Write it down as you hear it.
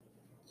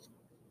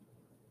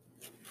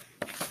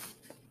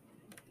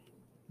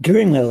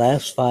During the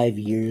last 5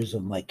 years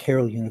of my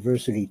Carroll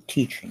University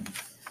teaching,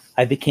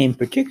 I became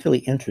particularly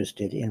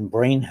interested in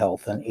brain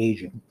health and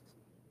aging.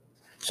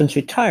 Since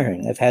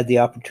retiring, I've had the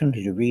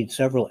opportunity to read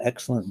several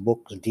excellent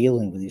books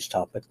dealing with these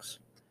topics.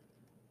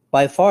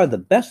 By far the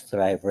best that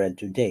I have read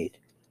to date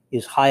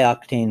is High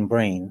Octane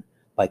Brain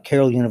by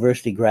Carroll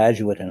University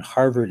graduate and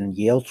Harvard and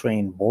Yale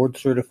trained board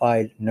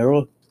certified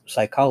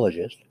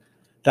neuropsychologist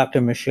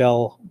Dr.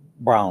 Michelle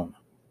Braun.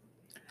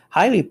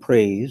 Highly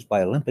praised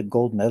by Olympic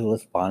gold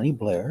medalist Bonnie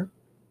Blair,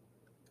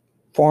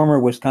 former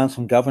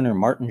Wisconsin Governor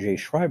Martin J.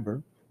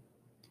 Schreiber,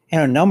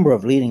 and a number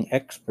of leading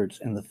experts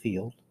in the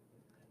field,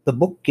 the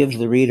book gives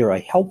the reader a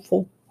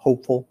helpful,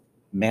 hopeful,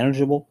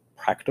 manageable,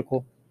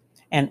 practical,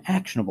 and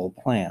actionable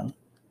plan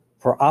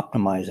for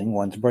optimizing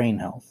one's brain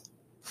health.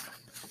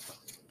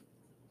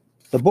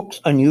 The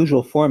book's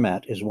unusual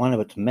format is one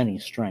of its many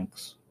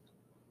strengths.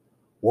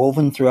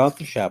 Woven throughout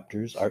the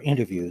chapters are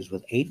interviews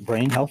with 8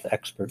 brain health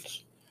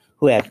experts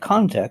who add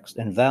context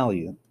and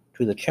value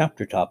to the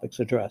chapter topics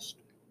addressed.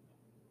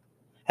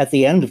 At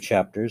the end of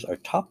chapters are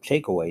top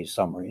takeaway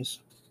summaries.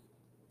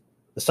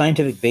 The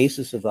scientific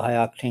basis of the High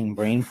Octane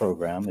Brain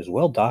program is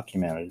well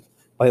documented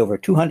by over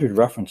 200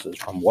 references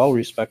from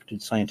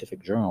well-respected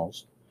scientific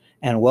journals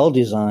and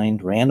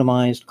well-designed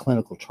randomized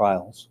clinical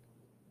trials.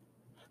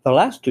 The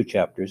last 2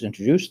 chapters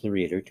introduce the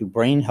reader to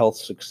brain health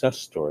success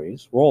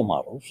stories, role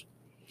models,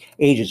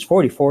 ages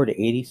 44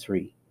 to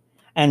 83,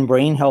 and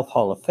Brain Health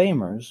Hall of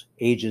Famers,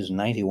 ages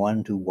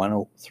 91 to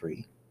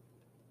 103.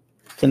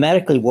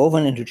 Thematically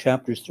woven into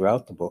chapters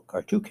throughout the book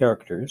are 2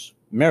 characters,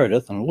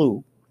 Meredith and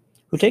Lou,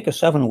 who take a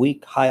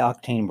 7-week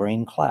high-octane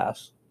brain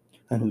class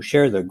and who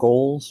share their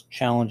goals,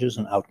 challenges,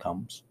 and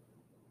outcomes.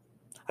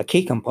 A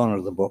key component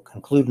of the book,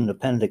 included in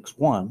Appendix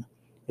 1,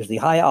 is the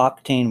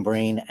High-Octane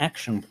Brain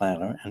Action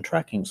Planner and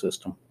Tracking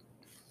System.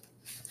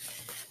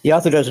 The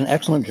author does an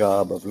excellent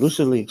job of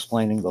lucidly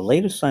explaining the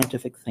latest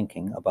scientific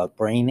thinking about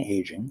brain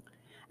aging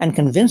and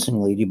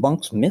convincingly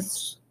debunks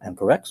myths and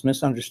corrects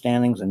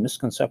misunderstandings and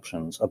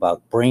misconceptions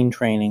about brain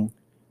training,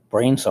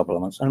 brain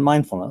supplements, and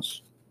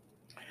mindfulness.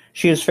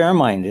 She is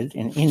fair-minded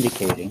in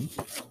indicating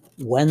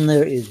when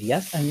there is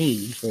yet a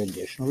need for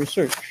additional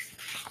research.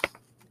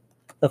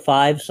 The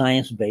 5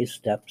 science-based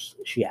steps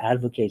she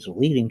advocates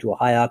leading to a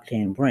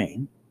high-octane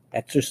brain: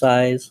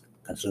 exercise,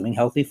 consuming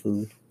healthy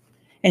food,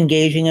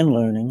 engaging in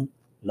learning,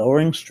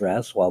 lowering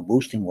stress while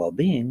boosting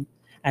well-being,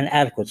 and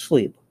adequate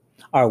sleep,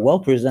 are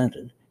well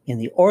presented in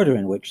the order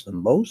in which the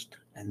most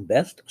and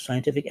best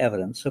scientific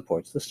evidence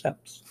supports the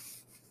steps.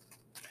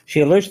 She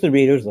alerts the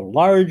reader to the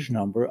large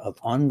number of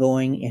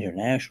ongoing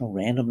international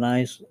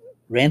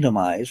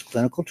randomized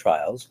clinical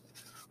trials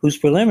whose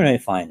preliminary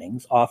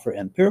findings offer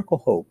empirical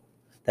hope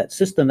that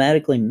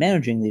systematically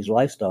managing these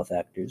lifestyle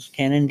factors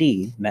can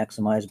indeed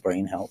maximize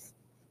brain health.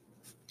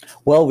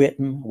 Well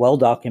written, well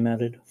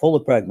documented, full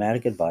of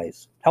pragmatic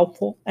advice,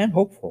 helpful and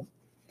hopeful,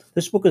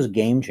 this book is a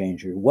game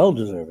changer, well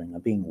deserving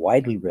of being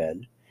widely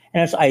read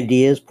and its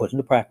ideas put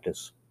into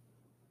practice.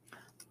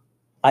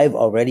 I've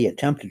already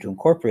attempted to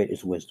incorporate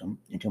its wisdom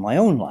into my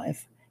own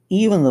life,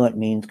 even though it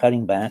means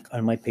cutting back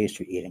on my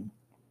pastry eating.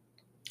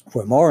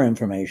 For more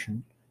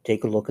information,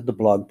 take a look at the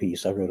blog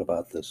piece I wrote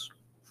about this.